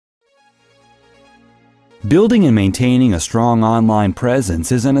Building and maintaining a strong online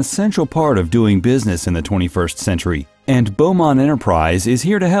presence is an essential part of doing business in the 21st century, and Beaumont Enterprise is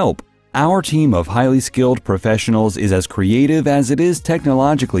here to help. Our team of highly skilled professionals is as creative as it is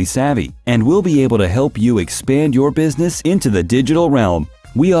technologically savvy, and we'll be able to help you expand your business into the digital realm.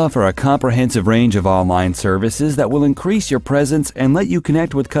 We offer a comprehensive range of online services that will increase your presence and let you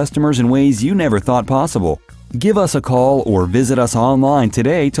connect with customers in ways you never thought possible. Give us a call or visit us online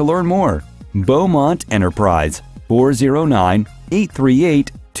today to learn more. Beaumont Enterprise,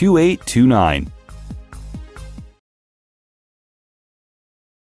 409-838-2829.